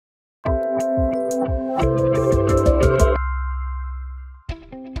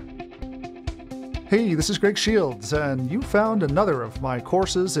Hey, this is Greg Shields, and you found another of my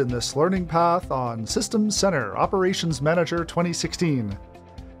courses in this learning path on Systems Center Operations Manager 2016.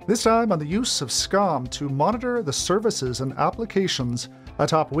 This time on the use of SCOM to monitor the services and applications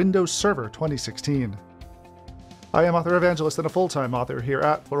atop Windows Server 2016. I am author evangelist and a full-time author here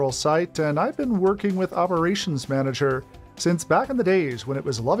at Pluralsight, and I've been working with Operations Manager since back in the days when it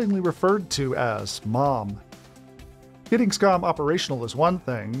was lovingly referred to as MOM. Getting SCOM operational is one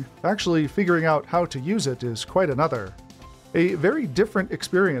thing, actually figuring out how to use it is quite another. A very different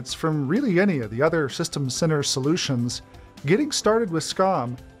experience from really any of the other Systems Center solutions. Getting started with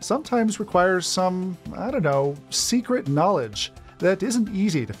SCOM sometimes requires some, secret knowledge that isn't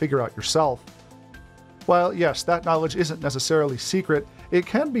easy to figure out yourself. While yes, that knowledge isn't necessarily secret, it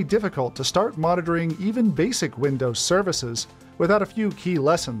can be difficult to start monitoring even basic Windows services without a few key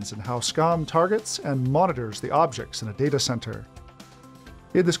lessons in how SCOM targets and monitors the objects in a data center.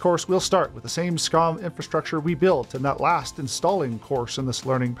 In this course, we'll start with the same SCOM infrastructure we built in that last installing course in this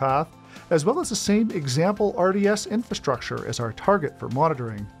learning path, as well as the same example RDS infrastructure as our target for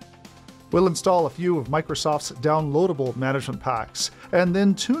monitoring. We'll install a few of Microsoft's downloadable management packs, and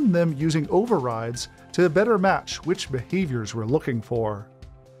then tune them using overrides to better match which behaviors we're looking for.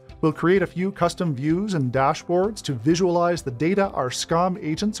 We'll create a few custom views and dashboards to visualize the data our SCOM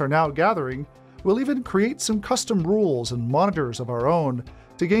agents are now gathering. We'll even create some custom rules and monitors of our own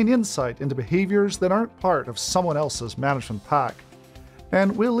to gain insight into behaviors that aren't part of someone else's management pack.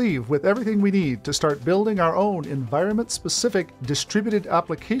 And we'll leave with everything we need to start building our own environment-specific distributed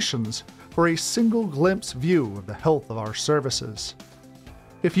applications for a single glimpse view of the health of our services.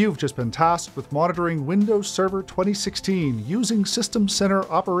 If you've just been tasked with monitoring Windows Server 2016 using Systems Center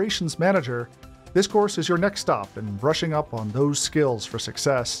Operations Manager, this course is your next stop in brushing up on those skills for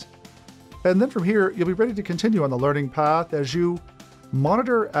success. And then from here, you'll be ready to continue on the learning path as you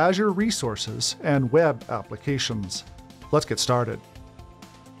monitor Azure resources and web applications. Let's get started.